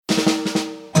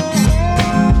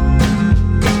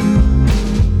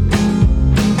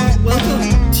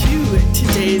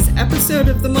episode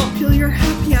of the Montpelier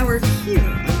Happy Hour here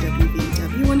on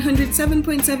WVW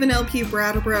 107.7 LP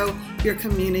Brattleboro, your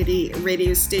community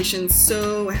radio station.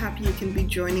 So happy you can be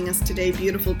joining us today,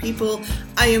 beautiful people.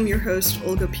 I am your host,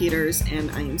 Olga Peters, and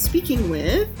I am speaking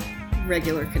with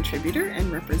regular contributor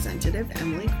and representative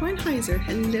Emily Kornheiser.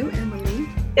 Hello, Emily.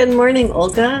 Good morning,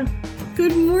 Olga.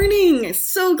 Good morning.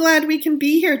 So glad we can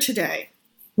be here today.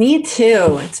 Me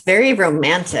too. It's very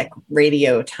romantic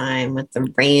radio time with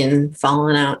the rain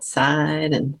falling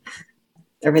outside and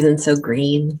everything's so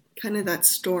green. Kind of that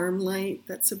storm light,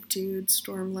 that subdued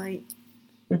storm light.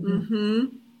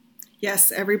 Mm-hmm.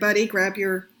 Yes, everybody grab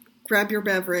your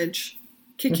beverage,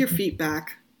 kick your feet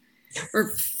back, or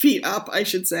feet up, I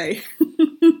should say.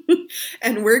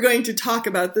 And we're going to talk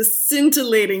about the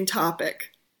scintillating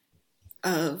topic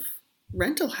of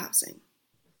rental housing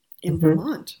in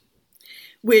Vermont.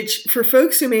 Which, for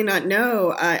folks who may not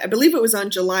know, I believe it was on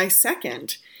July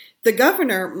 2nd, the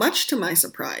governor, much to my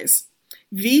surprise,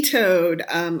 vetoed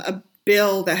a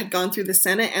bill that had gone through the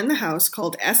Senate and the House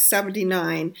called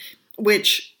S-79,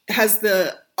 which has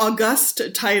the august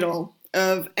title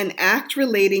of An Act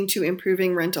Relating to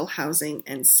Improving Rental Housing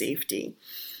and Safety.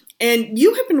 And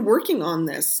you have been working on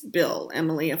this bill,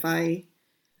 Emily, if I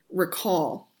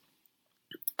recall.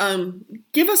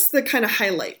 Give us the kind of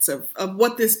highlights of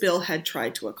what this bill had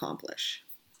tried to accomplish.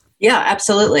 Yeah,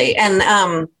 absolutely. And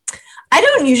I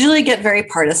don't usually get very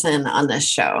partisan on this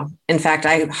show. In fact,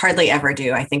 I hardly ever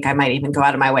do. I think I might even go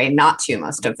out of my way not to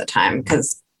most of the time,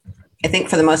 because I think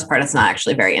for the most part, it's not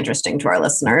actually very interesting to our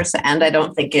listeners. And I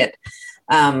don't think it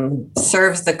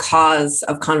serves the cause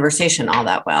of conversation all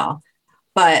that well.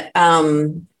 But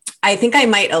I think I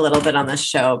might a little bit on this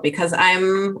show because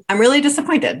I'm really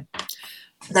disappointed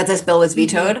that this bill was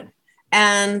vetoed.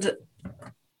 And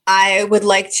I would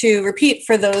like to repeat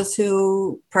for those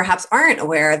who perhaps aren't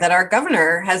aware that our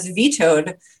governor has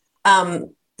vetoed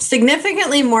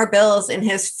significantly more bills in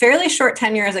his fairly short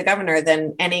tenure as a governor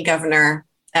than any governor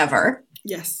ever.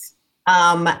 Yes.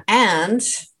 And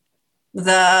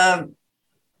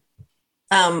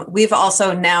we've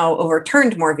also now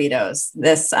overturned more vetoes.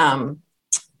 This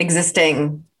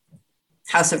existing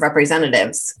House of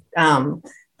Representatives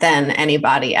than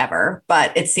anybody ever,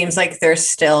 but it seems like there's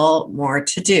still more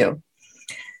to do.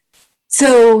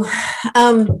 So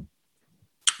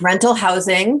rental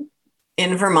housing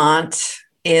in Vermont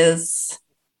is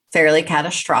fairly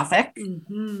catastrophic.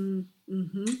 I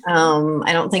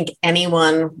don't think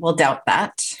anyone will doubt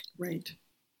that. Right.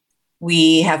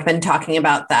 We have been talking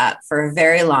about that for a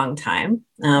very long time.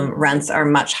 Rents are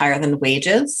much higher than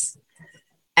wages.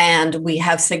 And we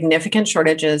have significant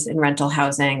shortages in rental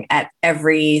housing at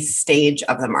every stage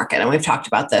of the market. And we've talked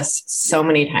about this so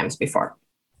many times before.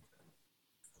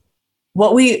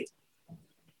 What we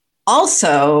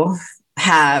also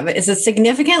have is a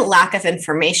significant lack of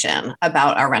information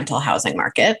about our rental housing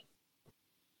market.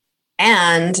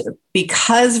 And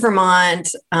because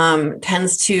Vermont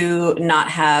tends to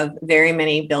not have very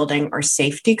many building or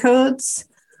safety codes,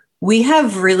 we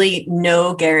have really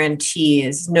no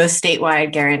guarantees, no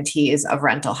statewide guarantees of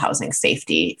rental housing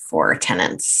safety for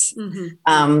tenants.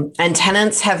 And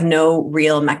tenants have no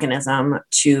real mechanism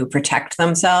to protect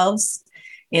themselves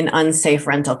in unsafe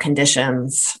rental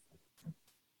conditions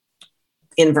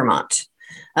in Vermont,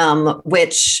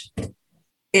 which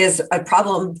is a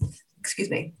problem.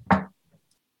 Excuse me.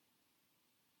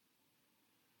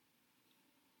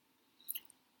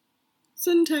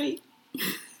 Sit tight.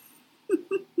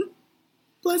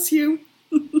 Bless you.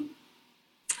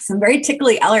 Some very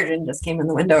tickly allergen just came in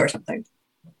the window or something.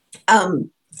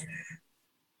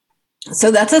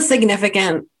 So that's a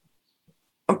significant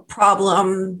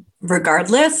problem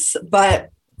regardless, but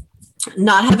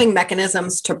not having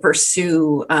mechanisms to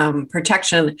pursue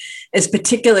protection is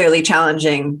particularly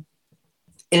challenging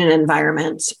in an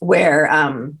environment where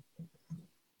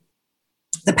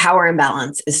the power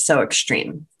imbalance is so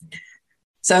extreme.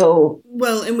 So,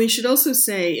 well, and we should also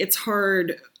say it's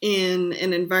hard in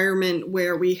an environment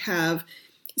where we have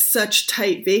such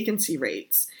tight vacancy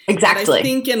rates. Exactly. I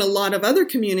think in a lot of other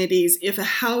communities, if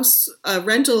a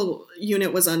rental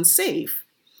unit was unsafe,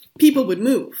 people would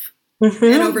move.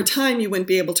 And over time, you wouldn't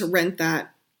be able to rent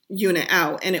that unit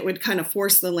out, and it would kind of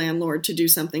force the landlord to do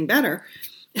something better.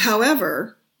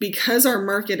 However, because our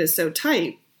market is so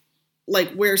tight,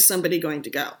 like, where's somebody going to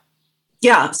go?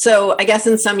 Yeah. So I guess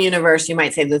in some universe, you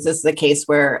might say this is the case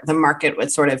where the market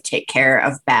would sort of take care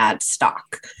of bad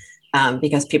stock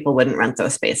because people wouldn't rent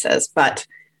those spaces. But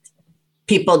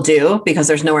people do because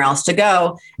there's nowhere else to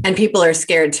go. And people are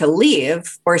scared to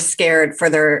leave or scared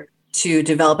to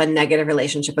develop a negative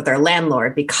relationship with their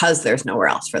landlord because there's nowhere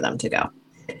else for them to go.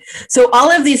 So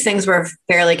all of these things were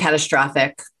fairly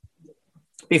catastrophic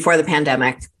before the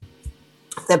pandemic.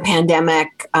 The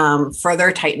pandemic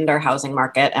further tightened our housing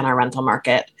market and our rental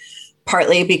market,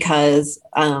 partly because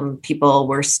people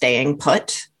were staying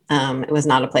put. It was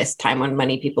not a time when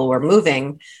many people were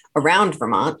moving around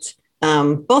Vermont,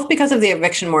 both because of the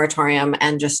eviction moratorium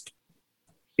and just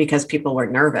because people were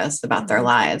nervous about their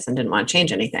lives and didn't want to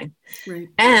change anything. Right.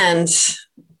 And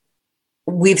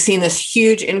we've seen this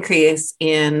huge increase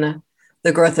in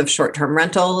the growth of short-term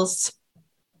rentals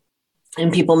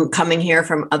and people coming here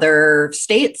from other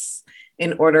states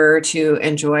in order to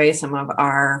enjoy some of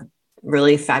our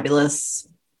really fabulous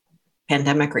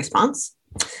pandemic response,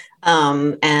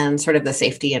 and sort of the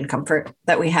safety and comfort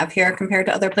that we have here compared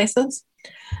to other places.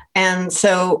 And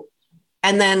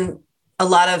then a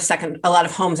lot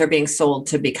of homes are being sold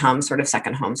to become sort of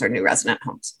second homes or new resident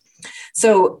homes.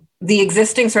 So the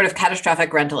existing sort of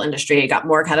catastrophic rental industry got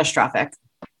more catastrophic.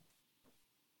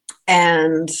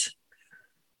 And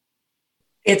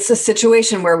it's a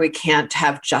situation where we can't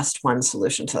have just one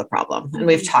solution to the problem. And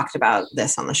we've talked about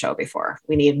this on the show before.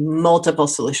 We need multiple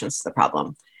solutions to the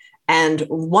problem. And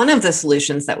one of the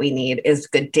solutions that we need is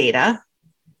good data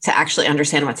to actually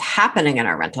understand what's happening in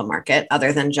our rental market,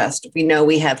 other than just, we know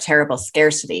we have terrible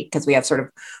scarcity because we have sort of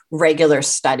regular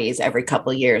studies every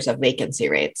couple of years of vacancy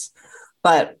rates.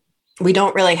 But we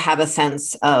don't really have a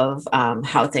sense of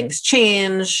how things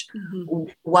change,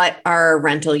 what our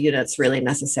rental units really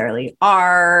necessarily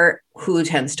are, who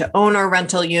tends to own our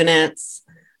rental units,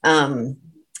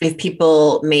 if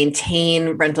people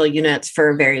maintain rental units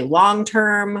for very long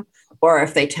term, or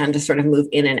if they tend to sort of move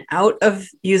in and out of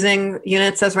using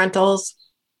units as rentals.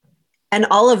 And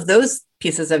all of those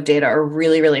pieces of data are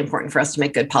really, really important for us to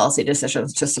make good policy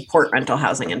decisions to support rental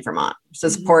housing in Vermont, to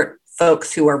support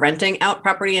folks who are renting out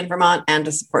property in Vermont and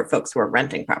to support folks who are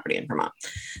renting property in Vermont.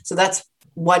 So that's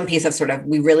one piece of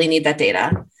we really need that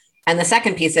data. And the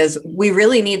second piece is we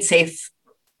really need safe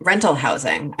rental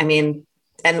housing. I mean,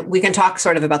 and we can talk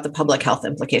sort of about the public health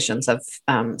implications of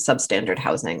substandard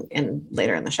housing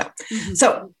later in the show.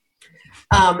 So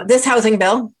this housing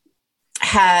bill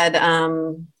had,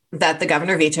 that the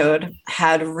governor vetoed,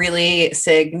 had really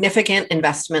significant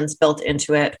investments built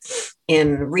into it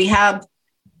in rehab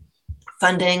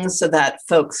funding so that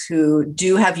folks who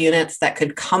do have units that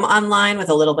could come online with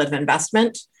a little bit of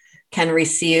investment can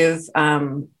receive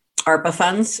ARPA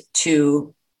funds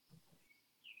to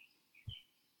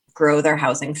grow their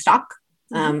housing stock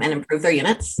and improve their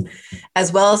units,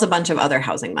 as well as a bunch of other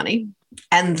housing money.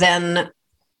 And then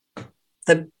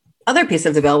the other piece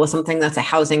of the bill was something that's a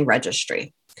housing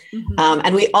registry.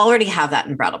 And we already have that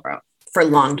in Brattleboro for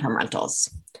long-term rentals.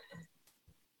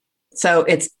 So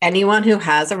it's anyone who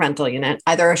has a rental unit,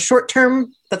 either a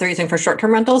short-term that they're using for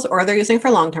short-term rentals or they're using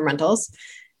for long-term rentals,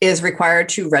 is required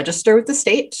to register with the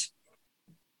state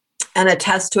and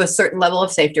attest to a certain level of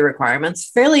safety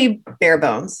requirements, fairly bare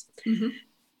bones.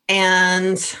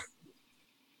 And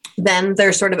then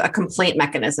there's sort of a complaint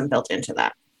mechanism built into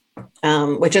that,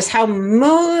 which is how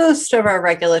most of our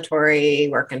regulatory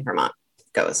work in Vermont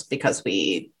goes, because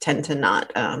we tend to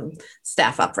not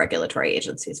staff up regulatory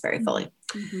agencies very fully.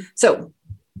 So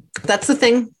that's the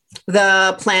thing.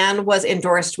 The plan was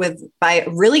endorsed by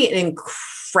really an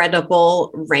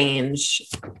incredible range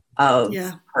of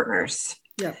partners.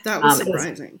 Yeah, that was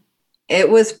surprising. It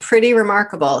was pretty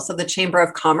remarkable. So the Chamber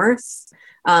of Commerce,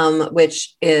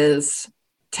 which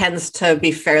tends to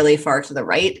be fairly far to the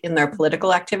right in their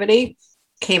political activity,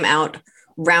 came out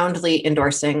roundly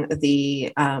endorsing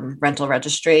the rental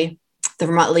registry. The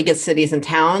Vermont League of Cities and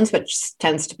Towns, which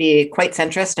tends to be quite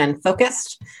centrist and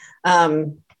focused,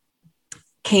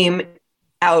 came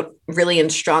out really in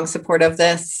strong support of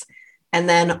this. And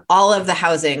then all of the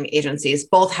housing agencies,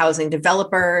 both housing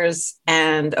developers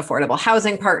and affordable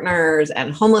housing partners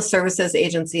and homeless services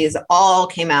agencies, all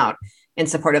came out in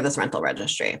support of this rental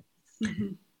registry.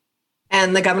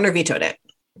 And the governor vetoed it.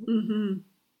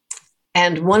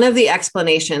 And one of the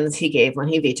explanations he gave when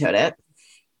he vetoed it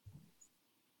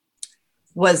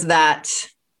was that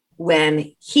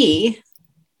when he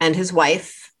and his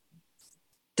wife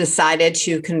decided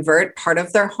to convert part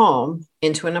of their home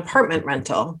into an apartment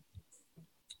rental,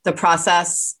 the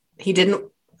process,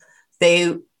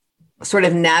 they sort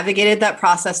of navigated that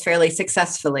process fairly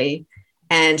successfully.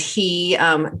 And he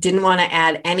didn't want to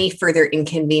add any further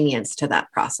inconvenience to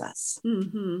that process.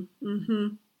 And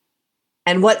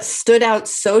what stood out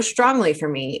so strongly for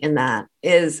me in that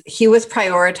is he was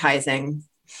prioritizing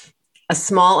a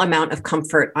small amount of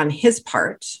comfort on his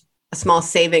part, a small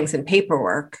savings in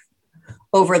paperwork,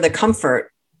 over the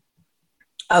comfort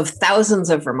of thousands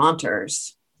of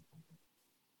Vermonters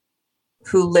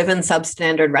who live in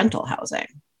substandard rental housing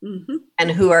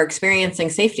and who are experiencing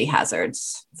safety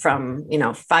hazards from,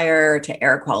 fire to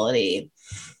air quality.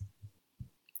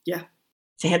 Yeah.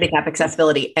 To handicap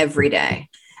accessibility every day.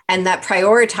 And that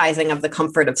prioritizing of the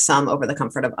comfort of some over the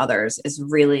comfort of others is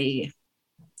really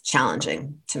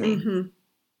challenging to me.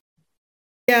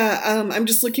 Yeah, I'm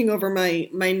just looking over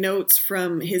my notes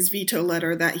from his veto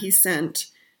letter that he sent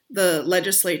the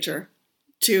legislature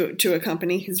to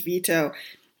accompany his veto.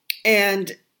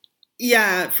 And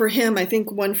yeah, for him, I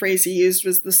think one phrase he used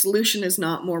was the solution is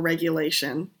not more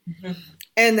regulation.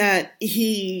 And that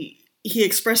he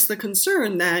expressed the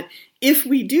concern that if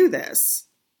we do this,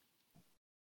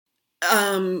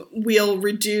 we'll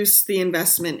reduce the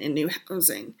investment in new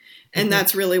housing. And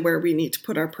that's really where we need to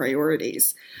put our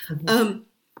priorities.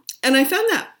 And I found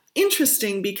that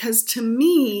interesting because to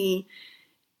me,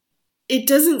 it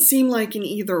doesn't seem like an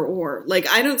either or. Like,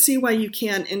 I don't see why you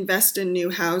can't invest in new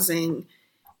housing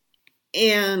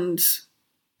and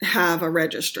have a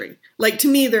registry. Like, to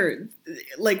me,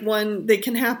 they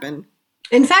can happen.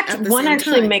 In fact, one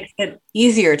actually makes it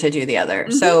easier to do the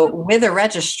other. So with a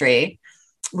registry,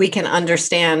 we can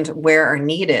understand where our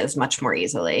need is much more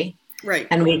easily. Right.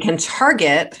 And we can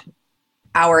target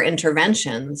our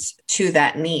interventions to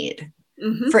that need.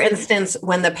 For instance,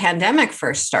 when the pandemic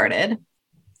first started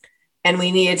and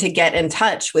we needed to get in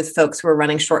touch with folks who were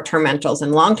running short-term rentals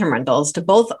and long-term rentals to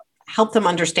both help them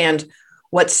understand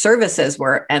what services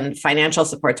were and financial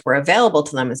supports were available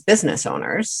to them as business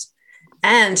owners,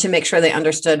 and to make sure they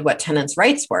understood what tenants'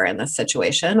 rights were in this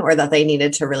situation, or that they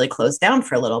needed to really close down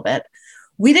for a little bit.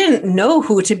 We didn't know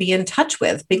who to be in touch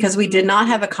with because we did not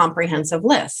have a comprehensive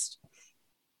list.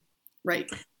 Right.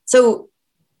 So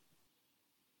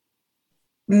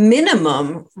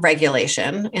minimum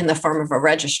regulation in the form of a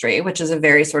registry, which is a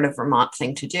very sort of Vermont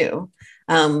thing to do,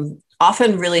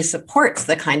 often really supports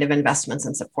the kind of investments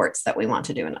and supports that we want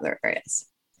to do in other areas.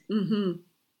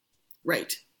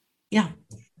 Right. Yeah.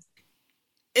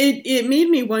 It made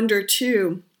me wonder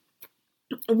too,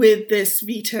 with this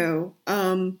veto.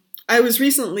 I was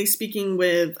recently speaking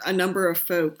with a number of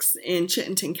folks in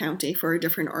Chittenden County for a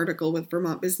different article with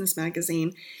Vermont Business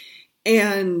Magazine,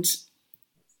 and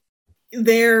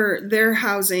their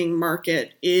housing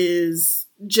market is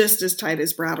just as tight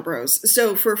as Brattleboro's.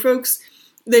 So for folks,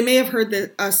 they may have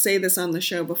heard us say this on the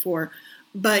show before,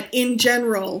 but in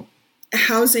general,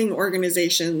 housing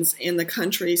organizations in the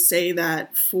country say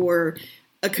that for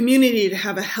a community to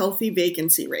have a healthy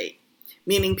vacancy rate,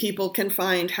 meaning people can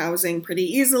find housing pretty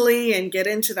easily and get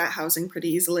into that housing pretty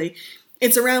easily,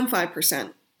 it's around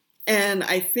 5%. And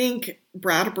I think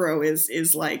Brattleboro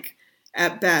is like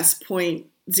at best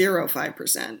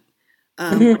 0.05%,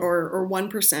 or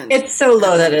 1%. It's so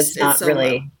low that it's not so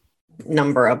really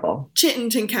numberable.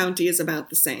 Chittenden County is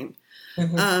about the same.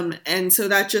 And so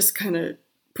that just kind of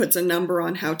puts a number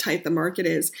on how tight the market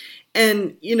is.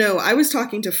 And, I was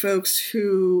talking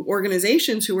to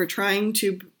organizations who were trying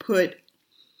to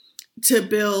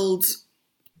build,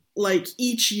 like,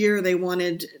 each year they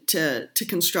wanted to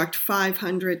construct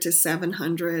 500 to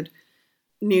 700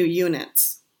 new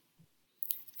units.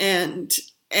 And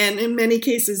in many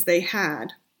cases they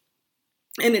had,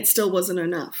 and it still wasn't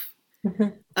enough.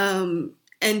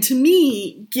 And to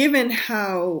me,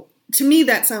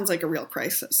 that sounds like a real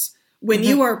crisis. When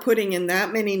you are putting in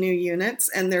that many new units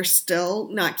and they're still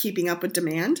not keeping up with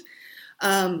demand,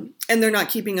 and they're not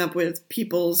keeping up with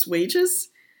people's wages,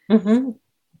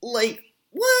 like,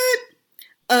 what?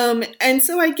 And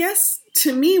so I guess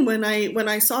to me, when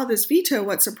I saw this veto,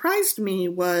 what surprised me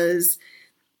was,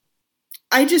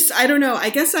 I don't know, I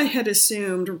guess I had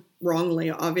assumed wrongly,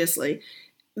 obviously,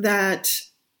 that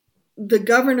the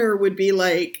governor would be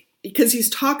like, because he's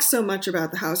talked so much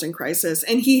about the housing crisis,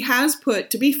 and he has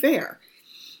put, to be fair,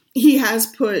 he has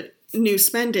put new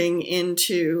spending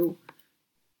into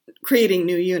creating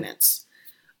new units.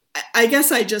 I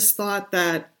guess I just thought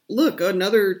that, look,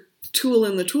 another tool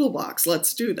in the toolbox,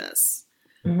 let's do this.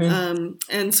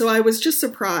 And so I was just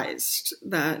surprised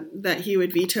that he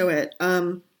would veto it.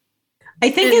 I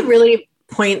think it really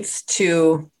points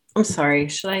to, I'm sorry,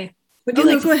 would you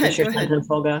like to finish your sentence,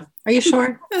 Olga? Are you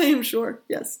sure? I am sure,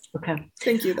 yes. Okay.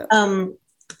 Thank you, though.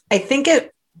 I think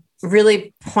it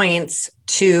really points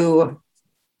to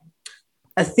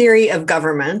a theory of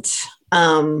government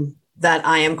that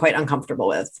I am quite uncomfortable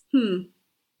with.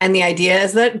 And the idea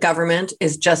is that government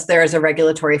is just there as a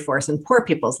regulatory force in poor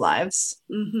people's lives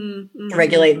to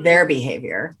regulate their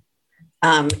behavior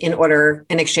in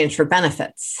exchange for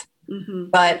benefits,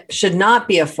 but should not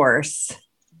be a force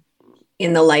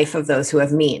in the life of those who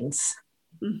have means.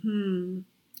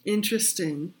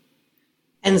 Interesting.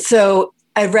 And so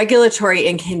a regulatory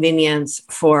inconvenience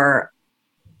for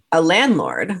a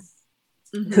landlord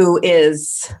who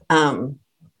is, I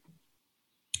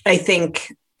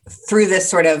think through this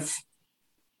sort of,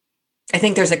 I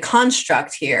think there's a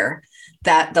construct here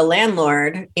that the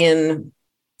landlord in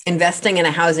investing in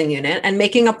a housing unit and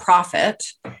making a profit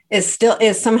is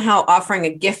somehow offering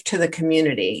a gift to the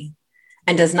community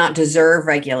and does not deserve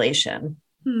regulation.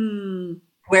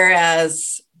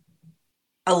 Whereas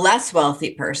a less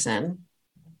wealthy person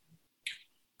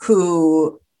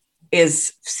who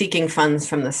is seeking funds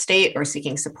from the state or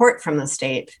seeking support from the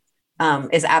state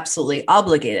is absolutely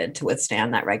obligated to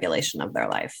withstand that regulation of their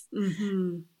life.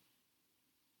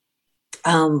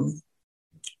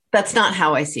 That's not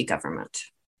how I see government.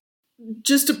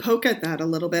 Just to poke at that a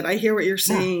little bit, I hear what you're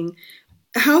saying.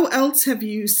 Yeah. How else have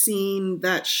you seen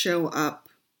that show up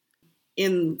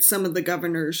in some of the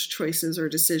governor's choices or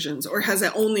decisions, or has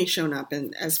it only shown up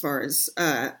in as far as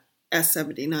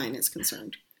S79 is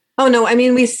concerned? Oh no, I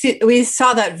mean we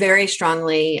saw that very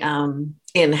strongly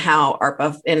in how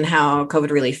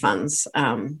COVID relief funds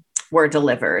were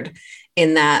delivered.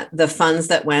 In that the funds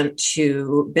that went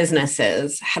to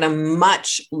businesses had a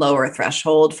much lower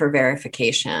threshold for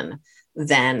verification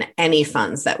than any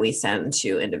funds that we send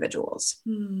to individuals.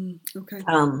 Okay.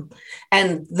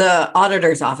 And the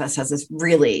auditor's office has this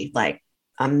really like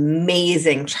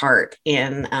amazing chart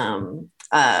in,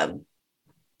 I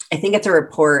think it's a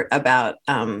report about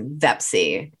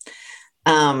VEPC,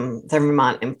 the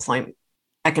Vermont Employment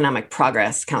Economic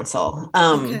Progress Council.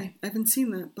 Okay, I haven't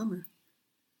seen that. Bummer.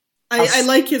 I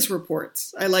like his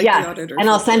reports. I like the auditor. And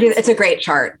I'll send you, it's a great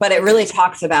chart, but it really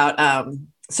talks about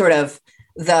sort of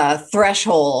the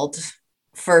threshold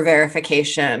for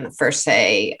verification for,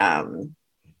 say,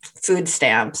 food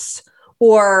stamps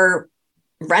or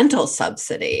rental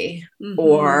subsidy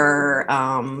or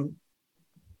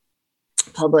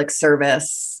public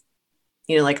service,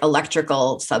 like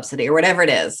electrical subsidy or whatever it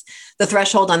is, the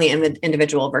threshold on the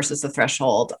individual versus the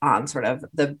threshold on sort of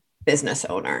the business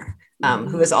owner,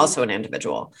 who is also an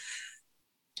individual,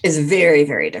 is very,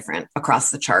 very different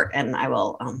across the chart. And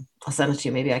I'll send it to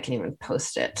you. Maybe I can even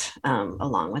post it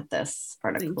along with this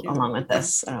article, along with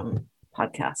this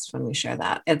podcast when we share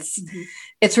that.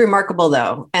 It's remarkable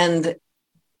though. And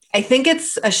I think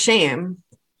it's a shame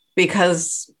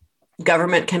because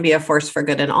government can be a force for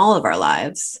good in all of our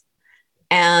lives.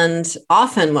 And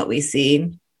often what we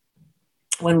see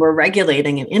when we're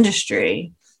regulating an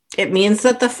industry, it means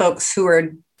that the folks who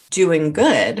are doing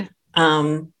good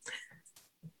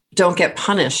don't get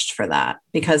punished for that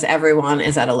because everyone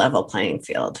is at a level playing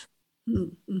field.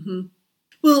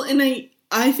 Well, and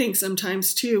I think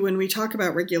sometimes too, when we talk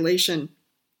about regulation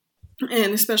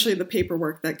and especially the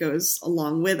paperwork that goes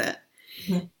along with it,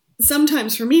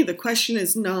 sometimes for me, the question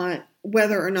is not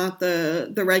whether or not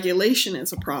the regulation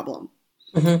is a problem,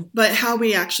 but how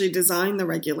we actually design the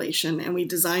regulation and we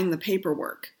design the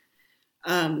paperwork.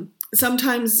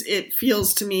 Sometimes it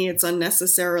feels to me it's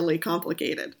unnecessarily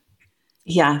complicated.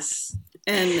 Yes.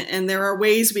 And there are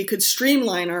ways we could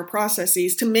streamline our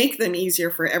processes to make them easier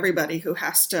for everybody who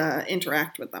has to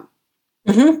interact with them.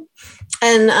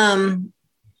 And,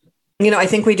 I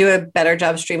think we do a better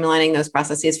job streamlining those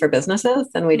processes for businesses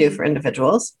than we do for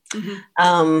individuals.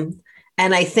 And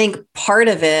I think part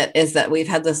of it is that we've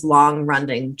had this long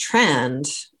running trend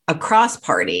across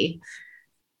party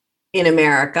in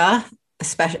America,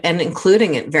 especially, and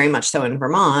including it very much so in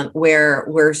Vermont, where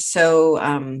we're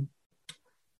so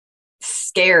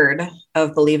scared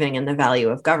of believing in the value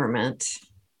of government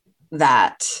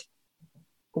that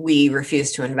we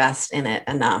refuse to invest in it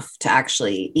enough to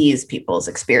actually ease people's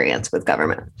experience with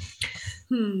government.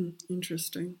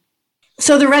 Interesting.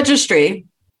 So the registry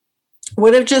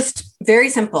would have just very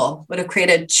simple, would have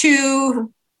created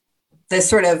this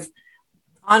sort of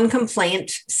on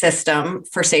complaint system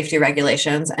for safety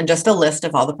regulations and just a list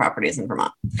of all the properties in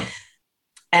Vermont.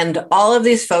 And all of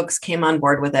these folks came on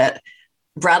board with it.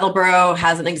 Brattleboro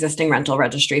has an existing rental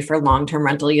registry for long-term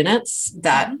rental units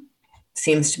that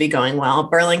seems to be going well.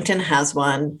 Burlington has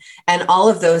one, and all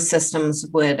of those systems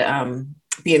would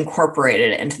be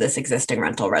incorporated into this existing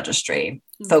rental registry.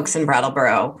 Folks in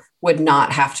Brattleboro would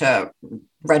not have to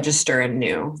register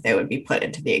anew. They would be put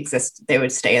into they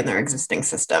would stay in their existing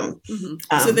system.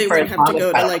 So they wouldn't have to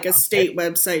go to like a state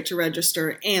website to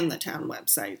register and the town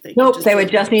website. They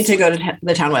would just need to go to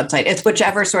the town website. It's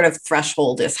whichever sort of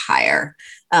threshold is higher.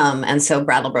 And so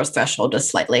Brattleboro's threshold is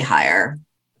slightly higher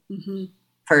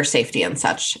for safety and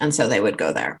such. And so they would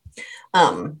go there.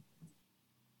 And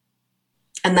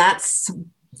that's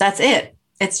it.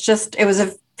 It was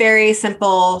a very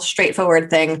simple, straightforward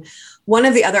thing. One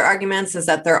of the other arguments is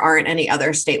that there aren't any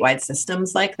other statewide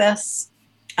systems like this.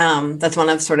 That's one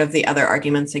of sort of the other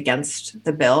arguments against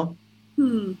the bill.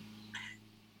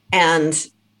 And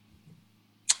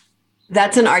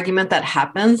that's an argument that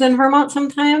happens in Vermont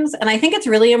sometimes. And I think it's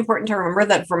really important to remember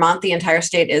that Vermont, the entire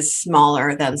state, is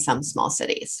smaller than some small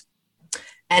cities.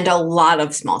 And a lot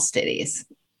of small cities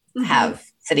have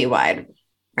citywide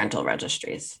rental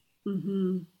registries.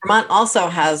 Vermont also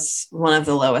has one of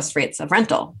the lowest rates of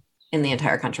rental in the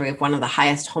entire country. We have one of the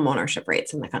highest homeownership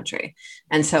rates in the country.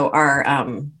 And so our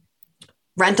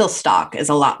rental stock is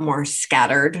a lot more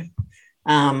scattered,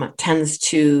 tends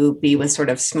to be with sort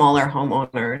of smaller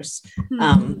homeowners.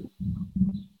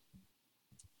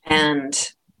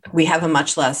 And we have a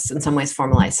much less, in some ways,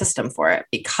 formalized system for it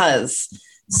because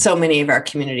so many of our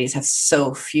communities have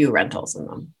so few rentals in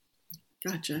them.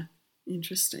 Gotcha.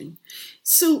 Interesting.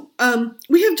 So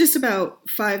we have just about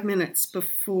 5 minutes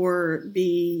before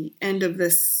the end of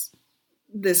this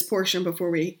portion before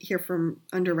we hear from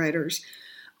underwriters.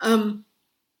 And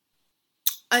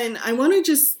I want to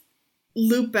just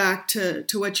loop back to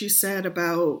what you said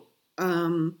about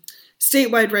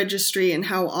statewide registry and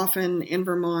how often in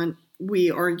Vermont we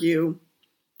argue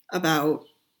about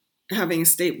having a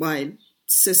statewide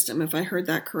system, if I heard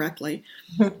that correctly.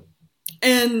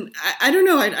 And I don't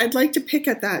know, I'd like to pick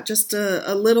at that just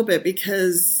a little bit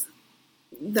because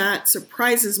that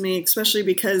surprises me, especially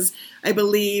because I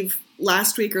believe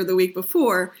last week or the week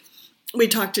before, we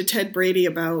talked to Ted Brady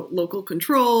about local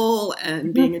control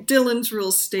and being a Dillon's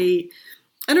rule state.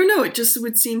 I don't know, it just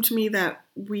would seem to me that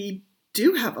we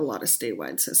do have a lot of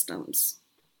statewide systems.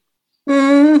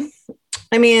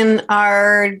 I mean,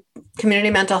 our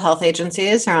community mental health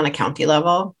agencies are on a county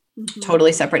level,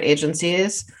 totally separate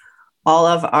agencies. All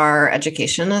of our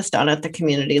education is done at the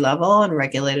community level and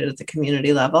regulated at the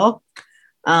community level.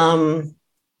 Our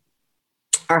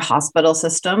hospital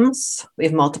systems, we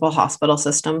have multiple hospital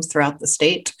systems throughout the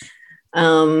state.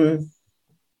 We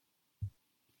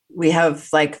have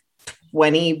like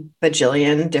 20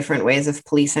 bajillion different ways of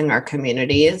policing our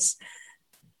communities.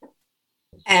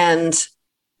 And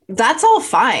that's all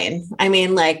fine. I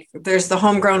mean, like there's the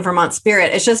homegrown Vermont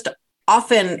spirit. It's just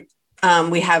often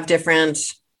we have different,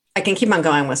 I can keep on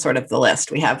going with sort of the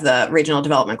list. We have the regional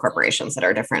development corporations that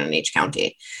are different in each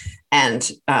county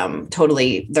and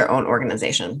totally their own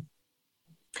organization.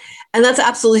 And that's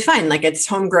absolutely fine. Like it's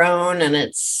homegrown and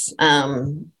it's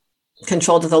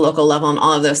controlled at the local level and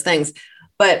all of those things.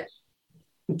 But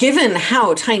given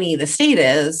how tiny the state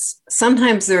is,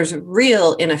 sometimes there's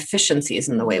real inefficiencies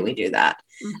in the way we do that.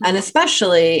 And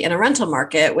especially in a rental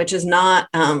market, which is not,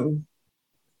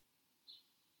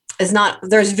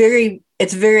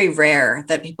 it's very rare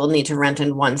that people need to rent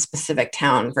in one specific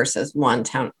town versus one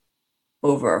town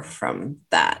over from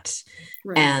that.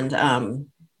 Right. And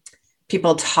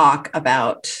people talk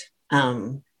about,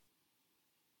 so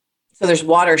there's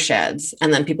watersheds,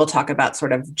 and then people talk about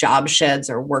sort of job sheds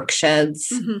or work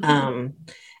sheds, and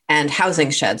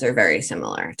housing sheds are very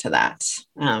similar to that.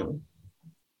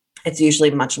 It's usually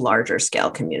much larger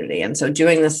scale community. And so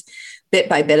doing this bit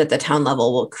by bit at the town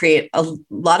level will create a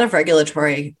lot of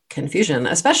regulatory confusion,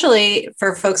 especially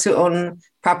for folks who own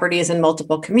properties in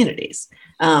multiple communities.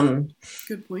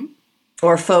 Good point.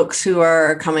 Or folks who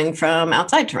are coming from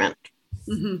outside to rent.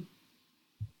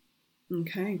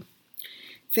 Okay.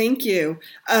 Thank you.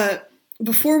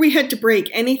 Before we head to break,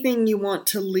 anything you want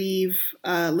to leave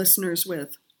listeners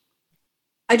with?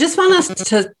 I just want us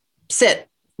to sit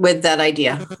with that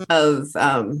idea of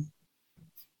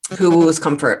whose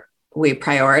comfort we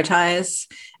prioritize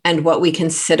and what we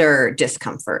consider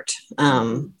discomfort.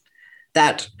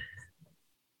 That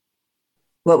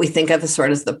what we think of as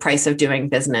sort of the price of doing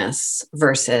business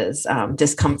versus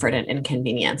discomfort and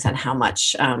inconvenience, and how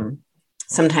much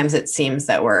sometimes it seems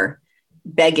that we're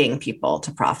begging people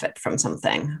to profit from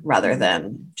something rather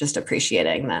than just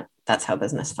appreciating that that's how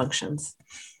business functions.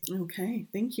 Okay,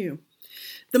 thank you.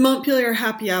 The Montpelier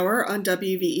Happy Hour on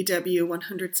WVEW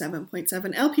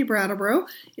 107.7 LP Brattleboro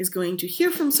is going to hear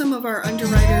from some of our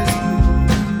underwriters.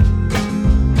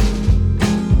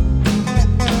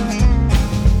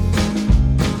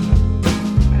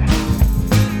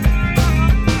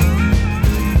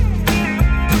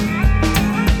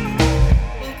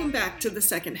 To the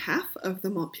second half of the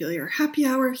Montpelier Happy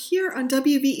Hour here on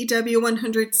WVEW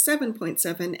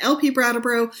 107.7 LP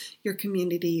Brattleboro, your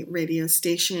community radio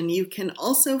station. You can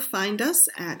also find us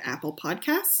at Apple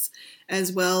Podcasts,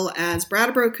 as well as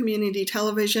Brattleboro Community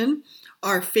Television,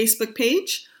 our Facebook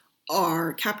page,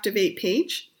 our Captivate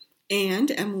page, and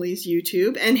Emily's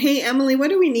YouTube. And hey, Emily, what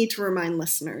do we need to remind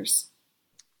listeners?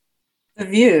 The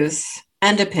views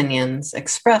and opinions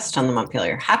expressed on the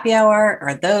Montpelier Happy Hour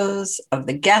are those of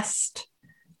the guest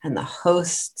and the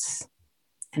hosts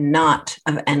and not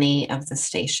of any of the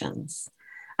stations.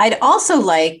 I'd also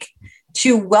like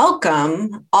to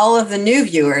welcome all of the new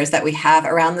viewers that we have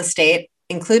around the state,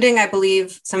 including, I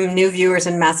believe, some new viewers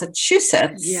in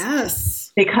Massachusetts.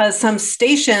 Yes. Because some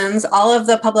stations, all of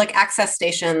the public access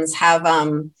stations have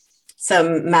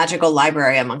some magical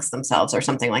library amongst themselves or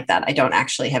something like that. I don't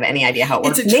actually have any idea how it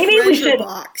works. It's a treasure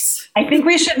box. I think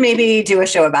we should maybe do a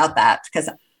show about that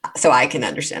so I can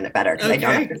understand it better, because I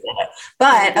don't understand it.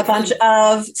 But a bunch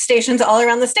of stations all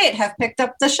around the state have picked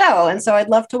up the show. And so I'd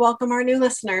love to welcome our new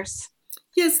listeners.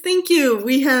 Yes, thank you.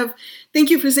 Thank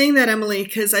you for saying that, Emily,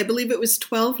 because I believe it was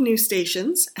 12 new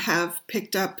stations have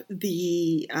picked up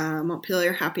the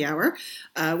Montpelier Happy Hour.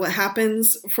 What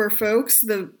happens for folks,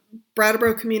 the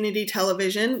Brattleboro Community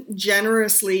Television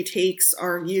generously takes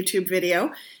our YouTube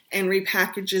video and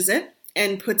repackages it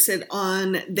and puts it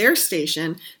on their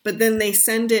station, but then they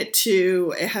send it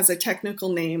to, it has a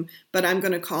technical name, but I'm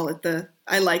going to call it the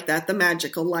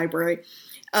Magical Library.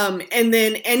 And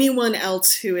then anyone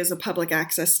else who is a public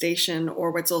access station,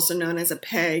 or what's also known as a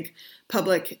PEG,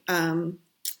 public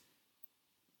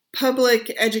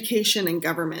education and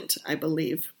government, I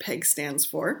believe PEG stands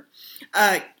for,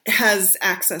 has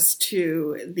access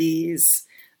to these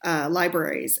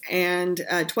libraries. And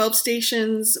 12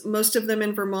 stations, most of them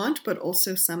in Vermont, but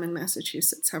also some in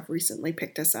Massachusetts, have recently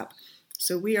picked us up.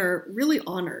 So we are really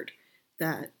honored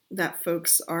that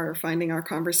folks are finding our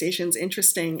conversations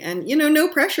interesting. And, no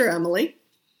pressure, Emily.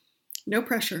 No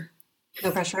pressure.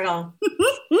 No pressure at all.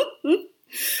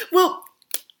 Well,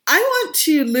 I want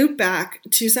to loop back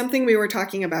to something we were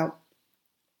talking about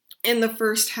in the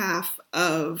first half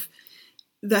of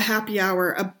the happy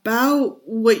hour about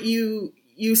what you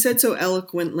said so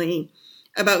eloquently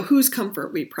about whose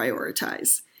comfort we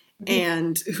prioritize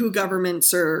and who government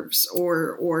serves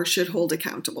or should hold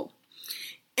accountable.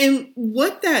 And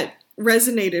what that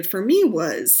resonated for me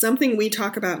was something we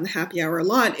talk about in the happy hour a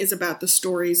lot is about the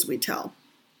stories we tell.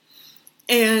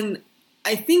 And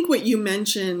I think what you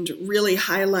mentioned really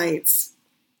highlights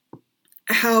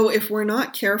how if we're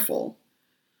not careful,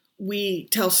 we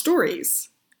tell stories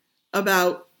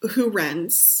about who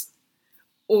rents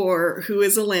or who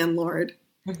is a landlord,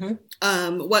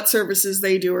 what services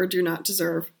they do or do not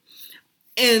deserve.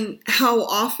 And how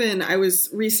often I was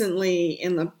recently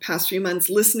in the past few months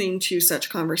listening to such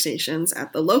conversations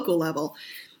at the local level,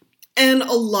 and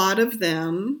a lot of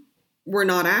them were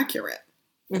not accurate.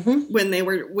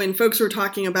 When folks were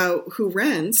talking about who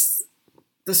rents,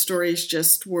 the stories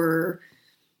just were,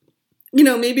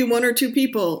 maybe one or two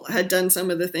people had done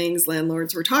some of the things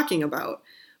landlords were talking about,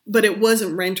 but it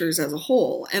wasn't renters as a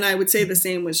whole. And I would say the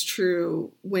same was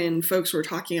true when folks were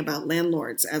talking about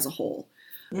landlords as a whole.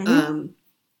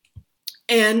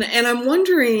 And I'm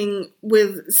wondering,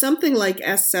 with something like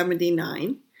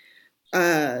S79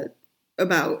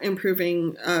 about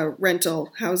improving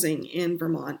rental housing in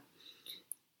Vermont,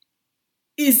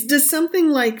 does something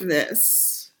like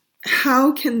this,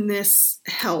 how can this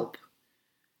help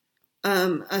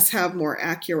us have more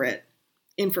accurate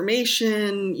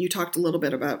information? You talked a little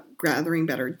bit about gathering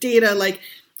better data. Like,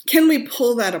 can we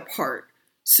pull that apart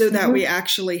so that we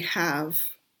actually have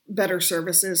better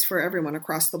services for everyone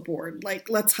across the board? Like,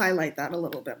 let's highlight that a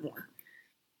little bit more.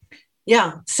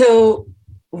 Yeah. So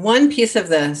one piece of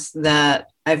this that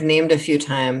I've named a few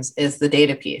times is the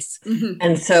data piece.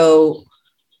 And so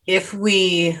if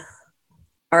we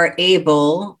are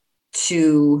able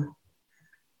to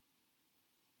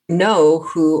know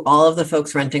who all of the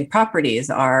folks renting properties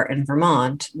are in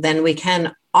Vermont, then we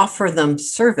can offer them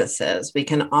services. We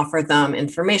can offer them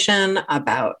information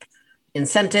about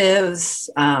incentives,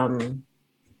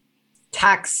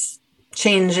 tax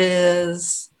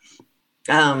changes,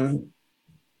 energy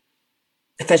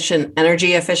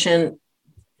efficient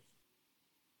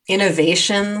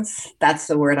innovations. That's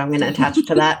the word I'm going to attach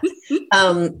to that.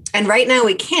 And right now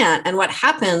we can't. And what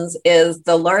happens is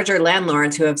the larger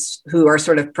landlords who are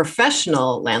sort of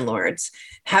professional landlords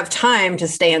have time to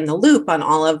stay in the loop on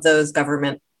all of those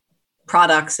government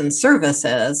products and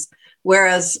services.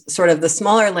 Whereas sort of the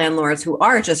smaller landlords who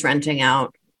are just renting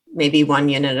out maybe one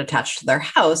unit attached to their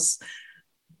house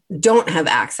don't have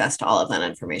access to all of that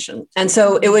information. And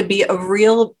so it would be a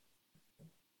real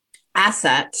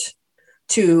asset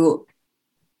to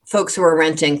folks who are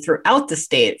renting throughout the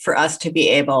state for us to be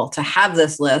able to have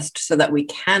this list so that we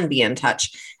can be in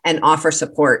touch and offer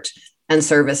support and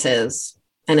services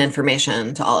and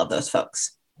information to all of those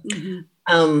folks.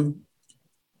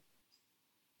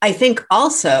 I think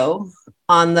also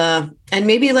and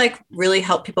maybe like really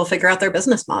help people figure out their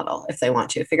business model if they want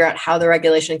to, figure out how the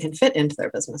regulation can fit into their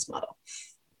business model.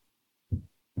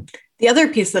 The other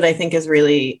piece that I think is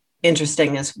really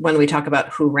interesting is when we talk about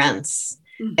who rents.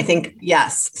 Mm-hmm. I think,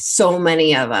 yes, so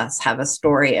many of us have a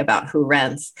story about who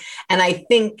rents. And I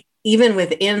think even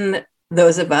within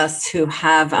those of us who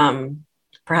have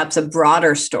perhaps a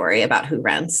broader story about who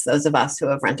rents, those of us who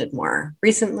have rented more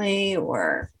recently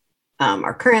or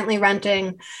are currently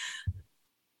renting,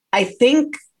 I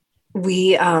think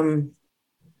we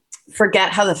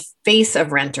forget how the face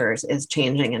of renters is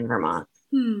changing in Vermont.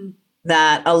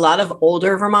 That a lot of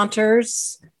older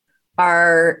Vermonters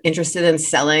are interested in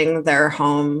selling their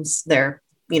homes, their,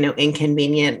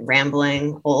 inconvenient,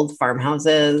 rambling old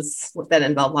farmhouses that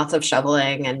involve lots of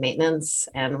shoveling and maintenance,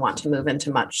 and want to move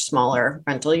into much smaller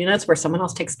rental units where someone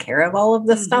else takes care of all of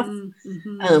this stuff.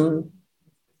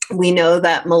 We know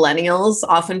that millennials,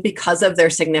 often because of their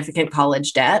significant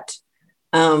college debt,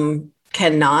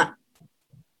 cannot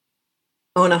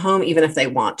own a home even if they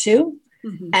want to.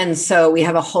 And so we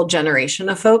have a whole generation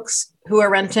of folks who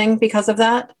are renting because of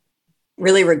that,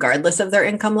 really regardless of their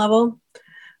income level.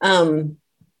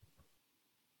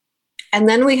 And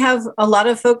then we have a lot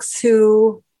of folks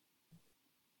who,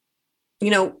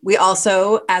 we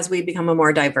also, as we become a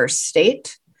more diverse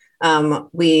state,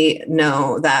 we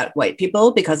know that white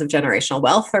people, because of generational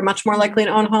wealth, are much more likely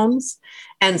to own homes.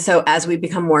 And so as we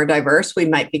become more diverse, we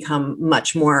might become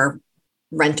much more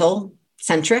rental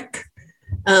centric.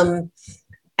 And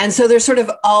so there's sort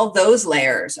of all those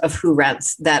layers of who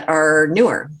rents that are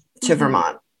newer to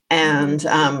Vermont. And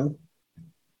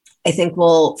I think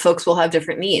folks will have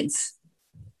different needs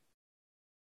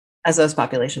as those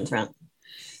populations rent.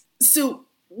 So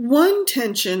one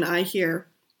tension I hear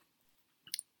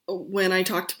when I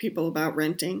talk to people about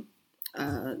renting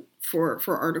for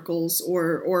articles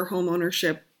or home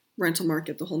ownership, rental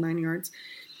market, the whole 9 yards,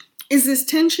 is this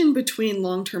tension between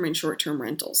long-term and short-term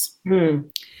rentals.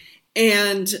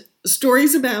 And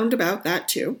stories abound about that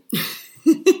too,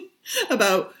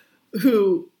 about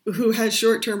who has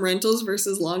short-term rentals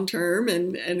versus long-term,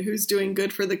 and who's doing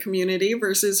good for the community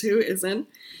versus who isn't.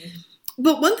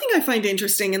 But one thing I find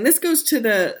interesting, and this goes to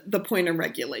the point of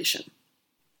regulation.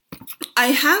 I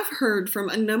have heard from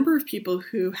a number of people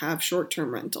who have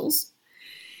short-term rentals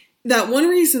that one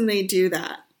reason they do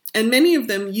that, and many of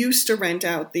them used to rent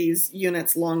out these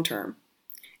units long-term,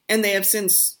 and they have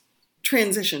since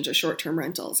transitioned to short-term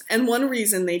rentals. And one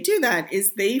reason they do that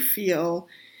is they feel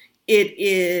it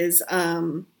is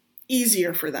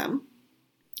easier for them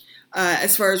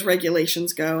as far as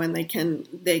regulations go, and they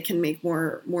can make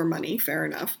more money. Fair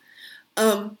enough.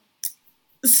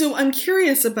 So I'm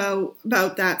curious about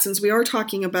that, since we are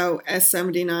talking about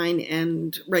S79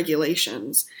 and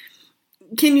regulations.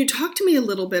 Can you talk to me a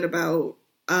little bit about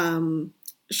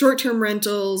short-term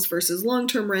rentals versus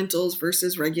long-term rentals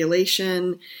versus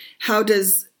regulation? How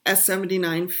does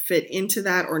S79 fit into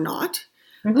that or not?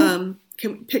 Can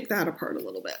we pick that apart a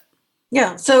little bit?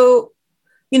 Yeah. So,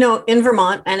 in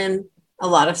Vermont and in a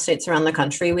lot of states around the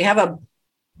country, we have a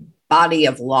body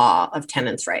of law of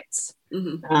tenants' rights.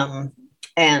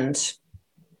 And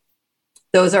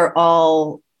those are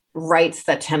all rights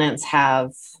that tenants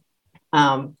have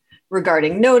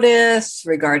regarding notice,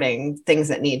 regarding things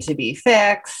that need to be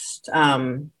fixed,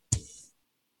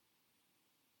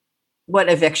 what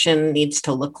eviction needs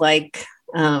to look like.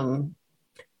 And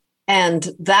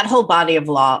that whole body of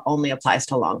law only applies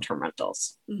to long-term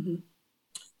rentals.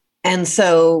 And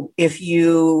so if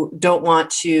you don't want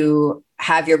to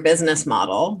have your business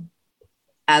model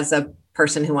as a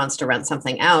person who wants to rent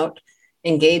something out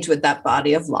engage with that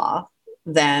body of law,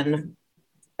 then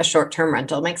a short-term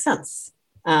rental makes sense.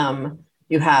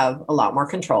 You have a lot more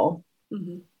control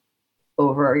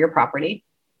over your property.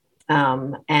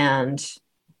 And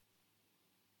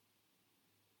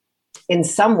in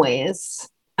some ways,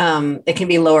 it can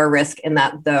be lower risk in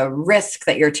that the risk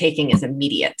that you're taking is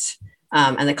immediate.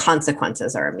 And the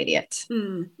consequences are immediate.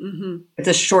 It's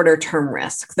a shorter term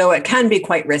risk, though it can be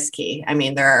quite risky. I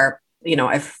mean, there are,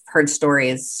 I've heard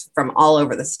stories from all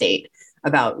over the state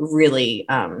about really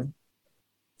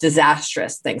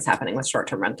disastrous things happening with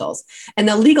short-term rentals. And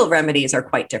the legal remedies are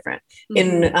quite different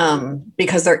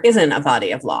because there isn't a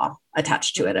body of law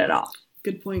attached to it at all.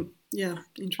 Good point. Yeah.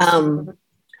 Interesting.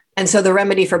 And so the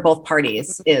remedy for both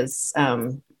parties is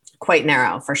quite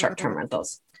narrow for short-term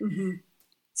rentals.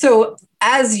 So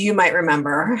as you might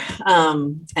remember,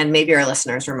 and maybe our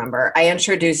listeners remember, I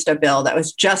introduced a bill that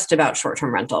was just about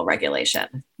short-term rental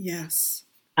regulation. Yes.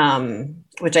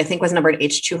 Which I think was numbered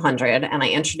H200. And I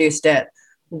introduced it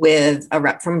with a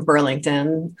rep from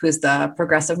Burlington, who's the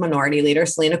progressive minority leader,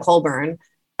 Selena Colburn,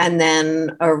 and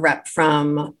then a rep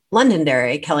from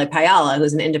Londonderry, Kelly Payala,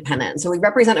 who's an independent. So we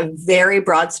represent a very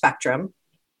broad spectrum.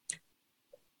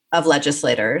 of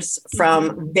legislators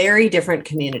from very different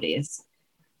communities.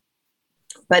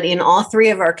 But in all three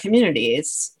of our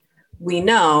communities, we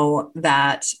know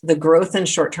that the growth in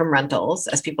short-term rentals,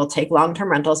 as people take long-term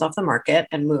rentals off the market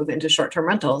and move into short-term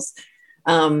rentals,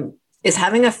 is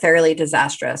having a fairly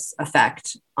disastrous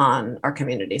effect on our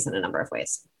communities in a number of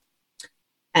ways.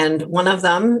 And one of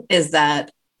them is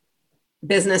that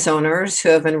business owners who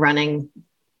have been running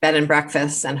bed and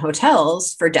breakfasts and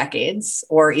hotels for decades,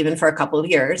 or even for a couple of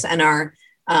years, and are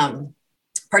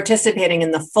participating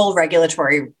in the full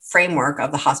regulatory framework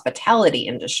of the hospitality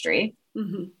industry.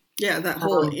 Mm-hmm. Yeah, that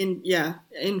whole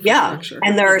infrastructure. Yeah,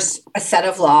 and there's a set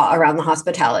of law around the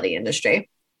hospitality industry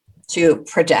to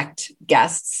protect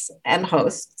guests and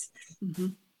hosts.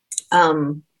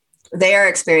 Mm-hmm. They are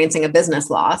experiencing a business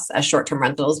loss as short-term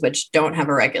rentals, which don't have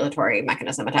a regulatory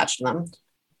mechanism attached to them,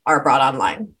 are brought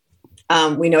online.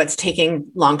 We know it's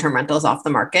taking long-term rentals off the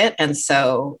market, and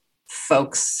so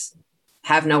folks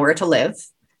have nowhere to live,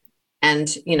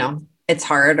 and it's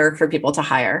harder for people to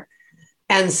hire.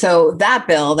 And so that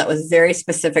bill that was very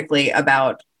specifically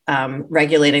about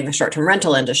regulating the short-term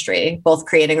rental industry, both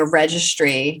creating a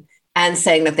registry and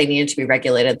saying that they needed to be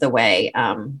regulated the way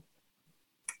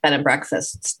bed and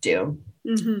breakfasts do,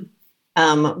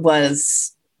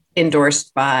 was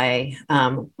endorsed by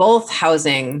both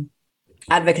housing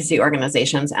advocacy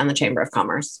organizations and the Chamber of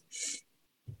Commerce.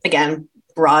 Again,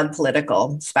 broad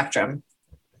political spectrum.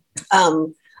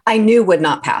 I knew would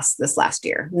not pass this last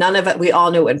year. None of it, we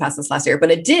all knew it wouldn't pass this last year, but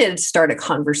it did start a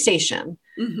conversation.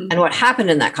 And what happened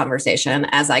in that conversation,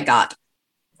 as I got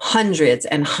hundreds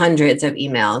and hundreds of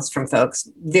emails from folks,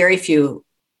 very few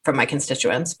from my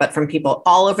constituents, but from people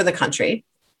all over the country,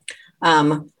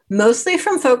 mostly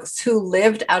from folks who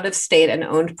lived out of state and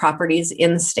owned properties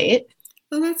in state.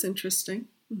 Oh, that's interesting.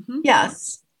 Mm-hmm.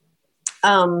 Yes.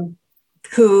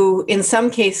 Who in some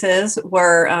cases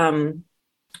were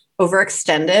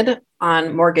overextended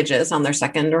on mortgages on their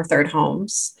second or third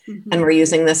homes, and were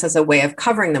using this as a way of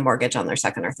covering the mortgage on their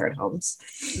second or third homes.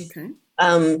 Okay.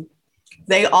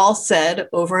 They all said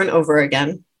over and over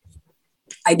again,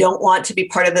 I don't want to be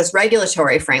part of this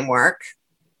regulatory framework.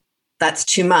 That's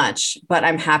too much, but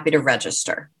I'm happy to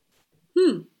register.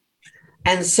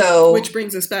 And so, which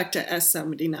brings us back to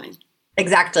S79.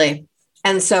 Exactly.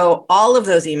 And so all of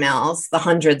those emails, the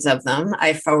hundreds of them,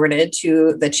 I forwarded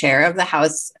to the chair of the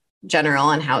House General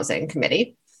and Housing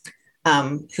Committee,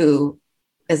 who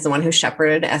is the one who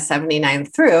shepherded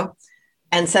S79 through,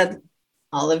 and said,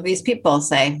 all of these people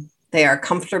say they are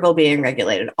comfortable being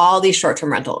regulated. All these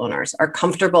short-term rental owners are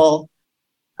comfortable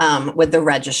with the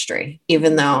registry,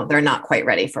 even though they're not quite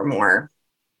ready for more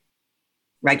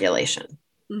regulation.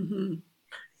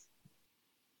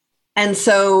 And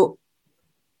so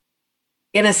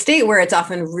in a state where it's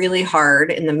often really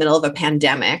hard in the middle of a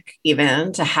pandemic,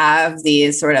 even to have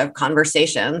these sort of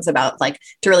conversations about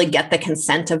to really get the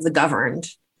consent of the governed,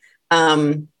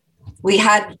 we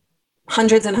had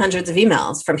hundreds and hundreds of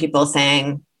emails from people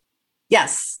saying,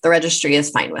 yes, the registry is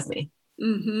fine with me.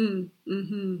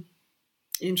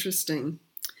 Interesting.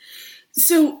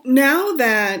 So now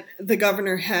that the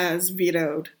governor has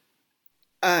vetoed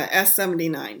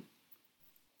S79,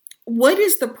 what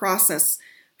is the process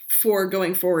for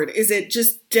going forward? Is it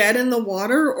just dead in the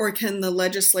water, or can the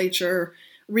legislature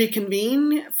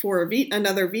reconvene for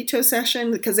another veto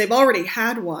session? Because they've already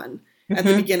had one at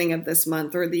the beginning of this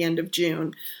month or the end of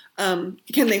June. Can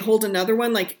they hold another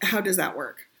one? How does that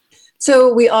work?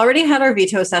 So we already had our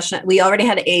veto session. We already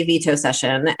had a veto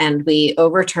session, and we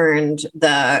overturned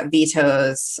the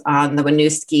vetoes on the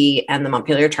Winooski and the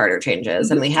Montpelier charter changes.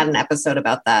 And we had an episode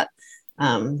about that.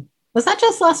 Was that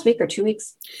just last week or 2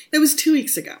 weeks? It was 2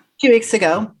 weeks ago. 2 weeks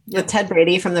ago with Ted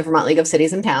Brady from the Vermont League of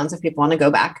Cities and Towns, if people want to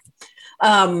go back.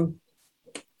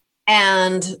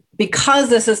 And because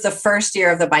this is the first year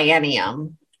of the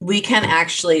biennium, we can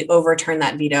actually overturn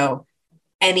that veto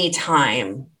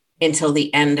anytime until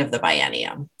the end of the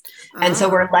biennium. And so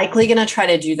we're likely going to try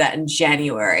to do that in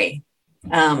January.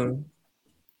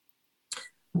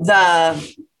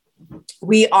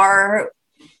 We are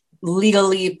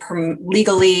legally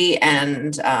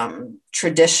and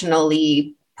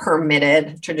traditionally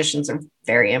permitted. Traditions are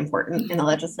very important in the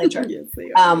legislature. Yes,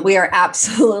 they are. We are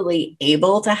absolutely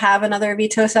able to have another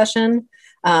veto session.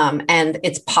 And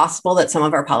it's possible that some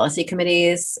of our policy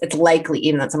committees, it's likely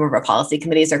even that some of our policy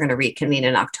committees are going to reconvene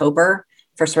in October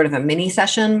for sort of a mini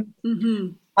session.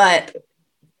 But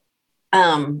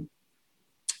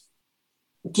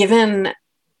given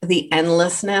the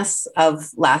endlessness of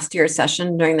last year's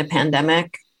session during the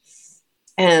pandemic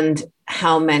and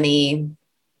how many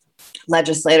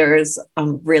legislators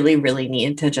really, really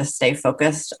need to just stay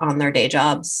focused on their day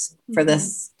jobs for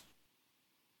this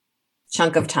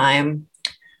chunk of time,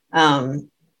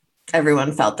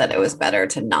 everyone felt that it was better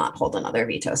to not hold another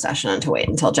veto session and to wait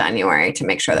until January to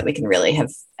make sure that we can really have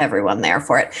everyone there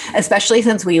for it, especially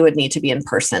since we would need to be in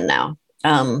person now.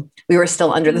 We were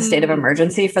still under the state of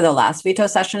emergency for the last veto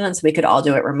session, and so we could all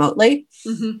do it remotely,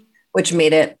 which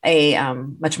made it a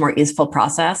much more easeful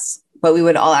process. But we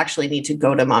would all actually need to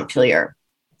go to Montpelier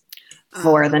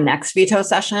for the next veto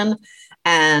session.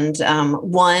 And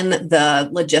the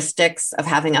logistics of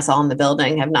having us all in the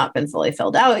building have not been fully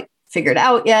figured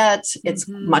out yet. It's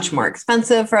much more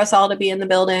expensive for us all to be in the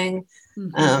building,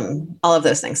 all of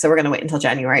those things. So we're going to wait until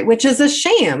January, which is a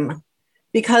shame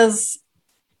because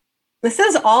this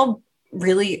is all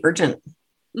really urgent.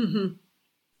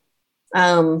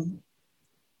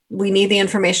 We need the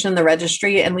information in the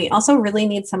registry, and we also really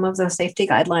need some of those safety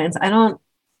guidelines.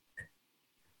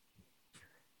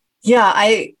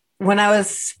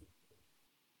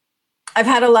 I've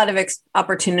had a lot of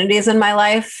opportunities in my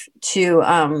life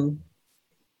to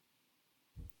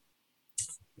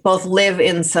both live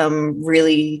in some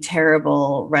really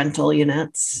terrible rental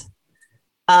units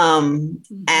and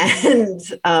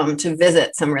to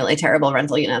visit some really terrible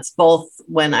rental units, both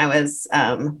when I was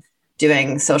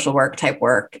doing social work type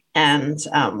work and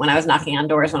when I was knocking on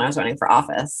doors when I was running for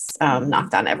office,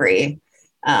 knocked on every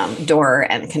door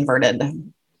and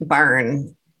converted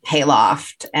barn,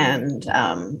 hayloft,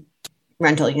 and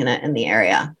rental unit in the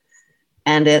area.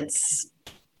 And it's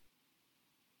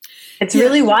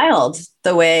really wild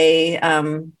the way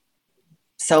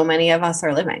so many of us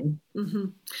are living.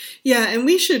 Yeah, and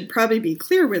we should probably be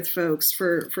clear with folks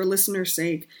for listeners'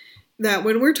 sake that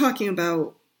when we're talking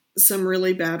about some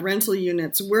really bad rental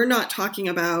units, we're not talking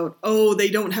about, they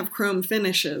don't have chrome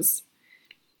finishes.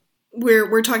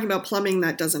 We're talking about plumbing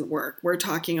that doesn't work. We're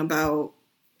talking about,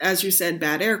 as you said,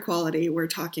 bad air quality. We're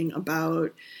talking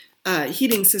about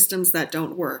heating systems that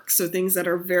don't work. So things that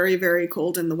are very, very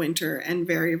cold in the winter and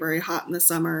very, very hot in the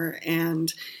summer.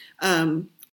 And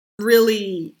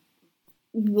really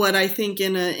what I think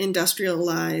in an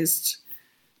industrialized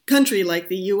country like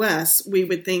the US, we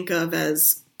would think of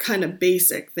as kind of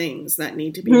basic things that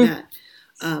need to be met.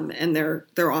 And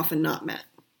they're often not met.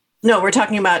 No, we're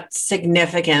talking about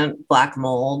significant black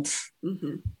mold.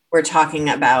 We're talking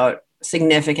about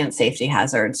significant safety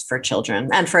hazards for children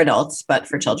and for adults, but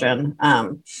for children,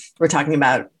 we're talking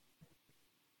about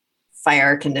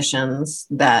fire conditions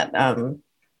that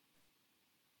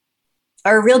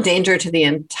are a real danger to the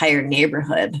entire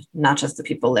neighborhood, not just the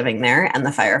people living there and the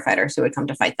firefighters who would come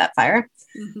to fight that fire.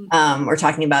 We're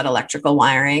talking about electrical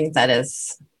wiring that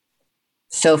is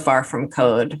so far from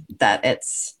code that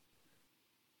it's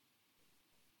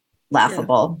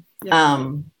laughable.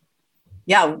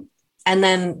 Yeah. And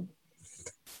then,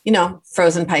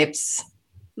 frozen pipes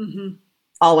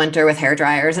all winter with hair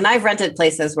dryers. And I've rented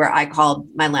places where I called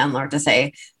my landlord to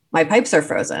say, my pipes are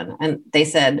frozen. And they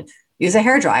said, use a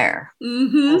hair dryer.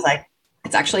 I was like,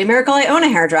 it's actually a miracle I own a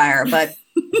hair dryer, but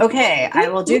okay, I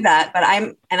will do that. But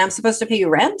I'm supposed to pay you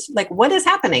rent? Like, what is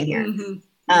happening here?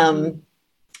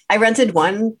 I rented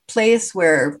one place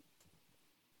where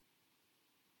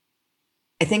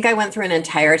I think I went through an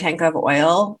entire tank of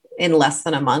oil in less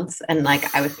than a month. And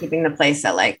like, I was keeping the place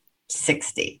at like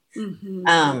 60.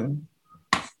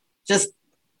 Just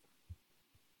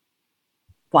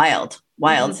wild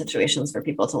situations for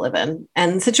people to live in,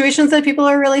 and situations that people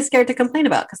are really scared to complain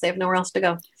about because they have nowhere else to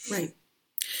go. Right.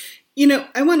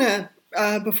 I want to,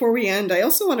 before we end, I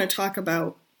also want to talk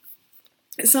about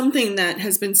something that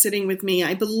has been sitting with me.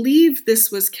 I believe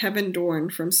this was Kevin Dorn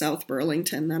from South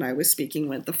Burlington that I was speaking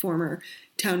with, the former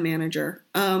town manager.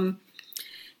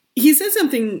 He said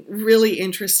something really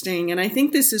interesting, and I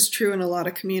think this is true in a lot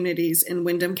of communities in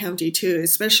Windham County too,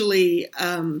 especially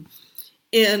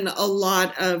in a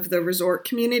lot of the resort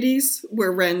communities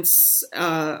where rents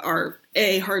are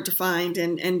A, hard to find,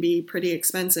 and B, pretty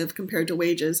expensive compared to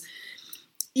wages.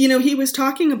 He was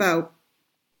talking about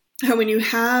how when you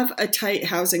have a tight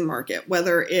housing market,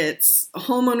 whether it's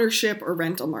homeownership or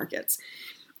rental markets,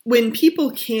 when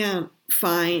people can't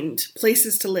find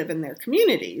places to live in their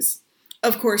communities,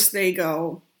 of course, they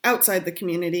go outside the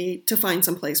community to find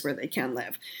some place where they can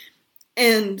live.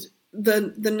 And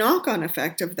the knock-on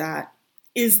effect of that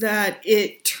is that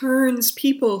it turns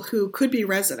people who could be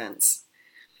residents,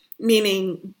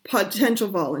 meaning potential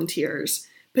volunteers,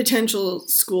 potential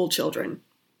school children,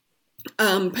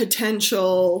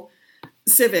 potential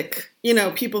civic,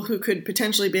 people who could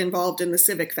potentially be involved in the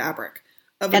civic fabric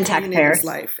of a community's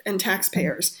life, and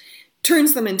taxpayers,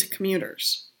 turns them into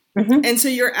commuters. And so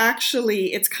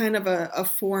it's kind of a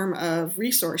form of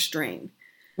resource drain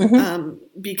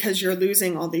because you're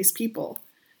losing all these people.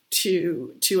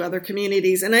 to other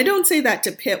communities. And I don't say that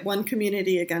to pit one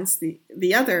community against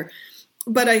the other,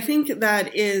 but I think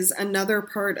that is another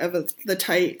part of the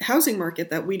tight housing market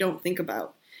that we don't think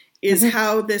about, is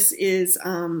how this is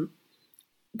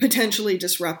potentially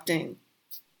disrupting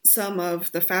some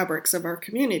of the fabrics of our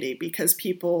community, because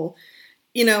people,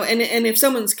 and if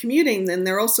someone's commuting, then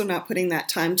they're also not putting that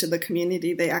time to the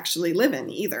community they actually live in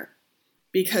either,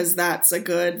 because that's a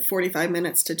good 45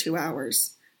 minutes to 2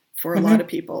 hours for a lot of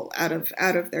people out of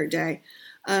their day.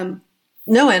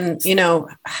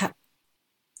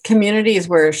 Communities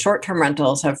where short-term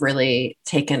rentals have really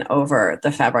taken over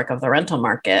the fabric of the rental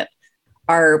market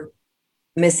are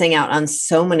missing out on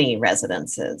so many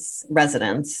residents,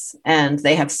 and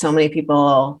they have so many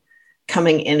people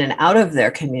coming in and out of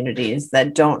their communities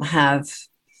that don't have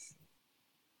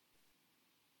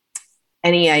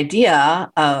any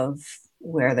idea of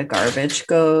where the garbage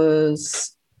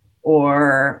goes,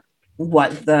 or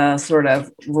what the sort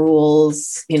of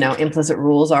rules, implicit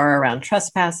rules are around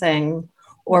trespassing,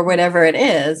 or whatever it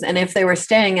is. And if they were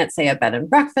staying at, say, a bed and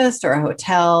breakfast or a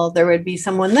hotel, there would be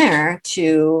someone there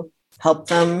to help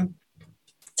them,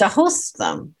 to host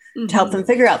them, to help them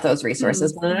figure out those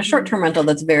resources. But in a short-term rental,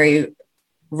 that's very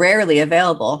rarely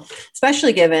available,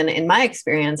 especially given, in my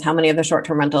experience, how many of the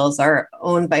short-term rentals are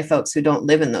owned by folks who don't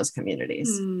live in those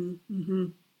communities.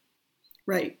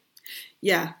 Right.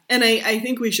 Yeah. And I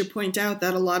think we should point out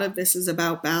that a lot of this is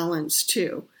about balance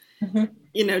too.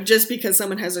 Just because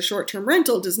someone has a short-term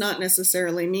rental does not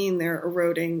necessarily mean they're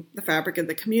eroding the fabric of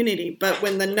the community. But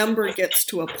when the number gets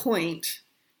to a point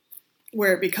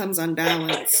where it becomes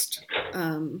unbalanced,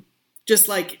 just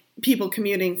like people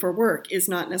commuting for work is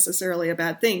not necessarily a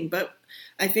bad thing. But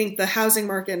I think the housing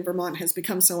market in Vermont has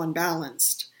become so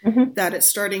unbalanced that it's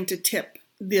starting to tip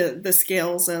the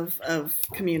scales of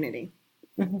community.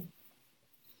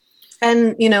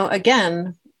 And,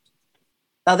 again,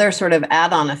 other sort of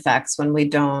add-on effects when we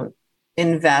don't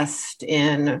invest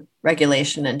in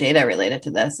regulation and data related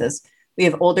to this is we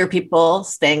have older people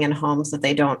staying in homes that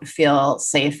they don't feel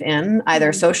safe in,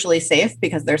 either socially safe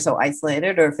because they're so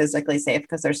isolated, or physically safe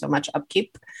because there's so much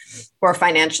upkeep, or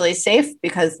financially safe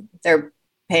because they're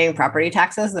paying property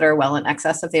taxes that are well in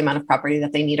excess of the amount of property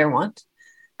that they need or want.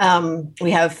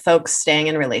 We have folks staying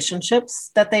in relationships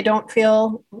that they don't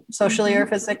feel socially or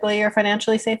physically or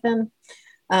financially safe in.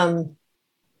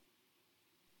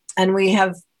 And we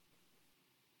have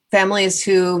families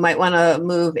who might want to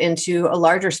move into a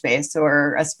larger space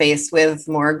or a space with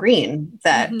more green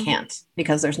that can't,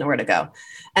 because there's nowhere to go.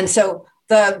 And so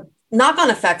the knock-on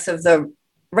effects of the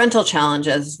rental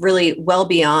challenges, really well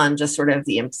beyond just sort of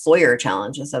the employer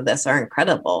challenges of this, are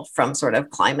incredible, from sort of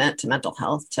climate to mental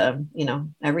health to,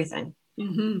 everything.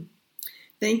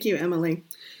 Thank you, Emily.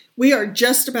 We are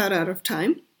just about out of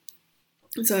time.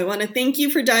 So I want to thank you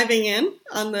for diving in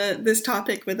on this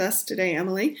topic with us today,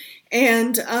 Emily.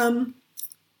 And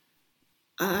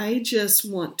I just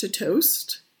want to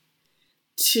toast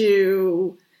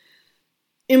to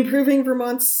improving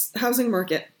Vermont's housing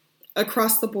market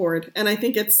across the board. And I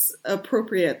think it's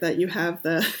appropriate that you have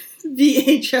the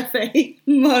VHFA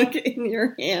mug in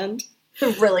your hand.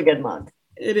 It's a really good mug.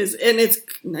 It is. And it's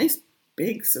nice,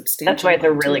 big, substantial. That's why it's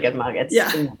a really good mug. It's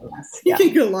enormous. You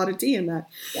can get a lot of tea in that.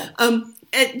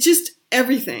 And just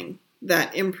everything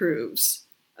that improves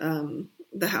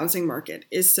the housing market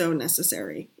is so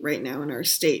necessary right now in our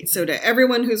state. So to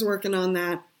everyone who's working on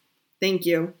that, thank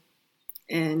you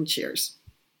and cheers.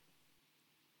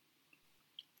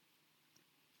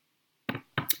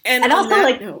 And also,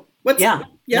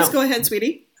 go ahead,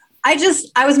 sweetie. I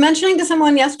was mentioning to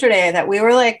someone yesterday that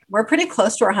we're pretty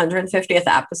close to our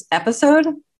 150th episode.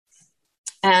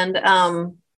 And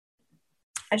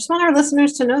I just want our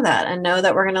listeners to know that, and know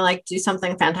that we're going to do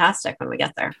something fantastic when we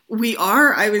get there. We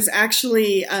are. I was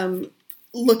actually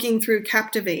looking through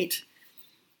Captivate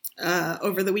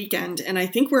over the weekend, and I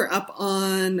think we're up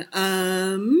on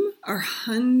our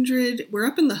 100. We're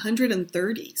up in the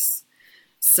 130s.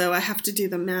 So I have to do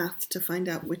the math to find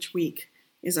out which week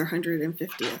is our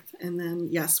 150th. And then,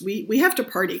 yes, we have to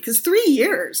party, because 3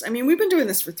 years. I mean, we've been doing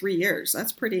this for 3 years.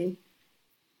 That's pretty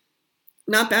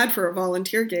not bad for a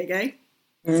volunteer gig, eh?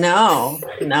 No.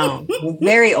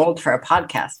 Very old for a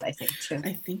podcast, I think, too.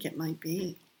 I think it might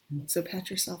be. So pat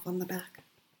yourself on the back.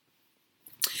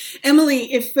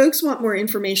 Emily, if folks want more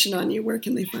information on you, where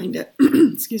can they find it?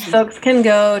 Excuse me. Folks can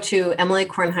go to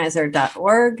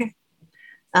emilykornheiser.org.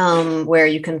 Where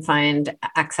you can find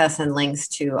access and links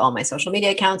to all my social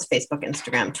media accounts, Facebook,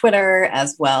 Instagram, Twitter,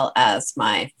 as well as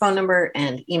my phone number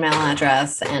and email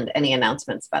address, and any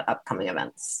announcements about upcoming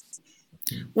events.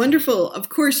 Wonderful. Of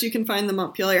course, you can find the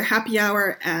Montpelier Happy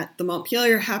Hour at the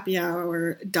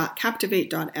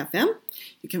montpelierhappyhour.captivate.fm.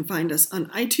 You can find us on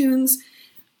iTunes,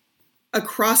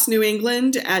 across New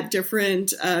England at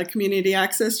different community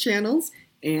access channels,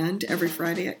 and every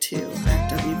Friday at 2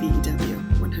 at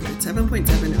WVEW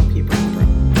 107.7 LP Brattleboro.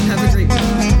 Have a great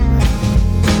week.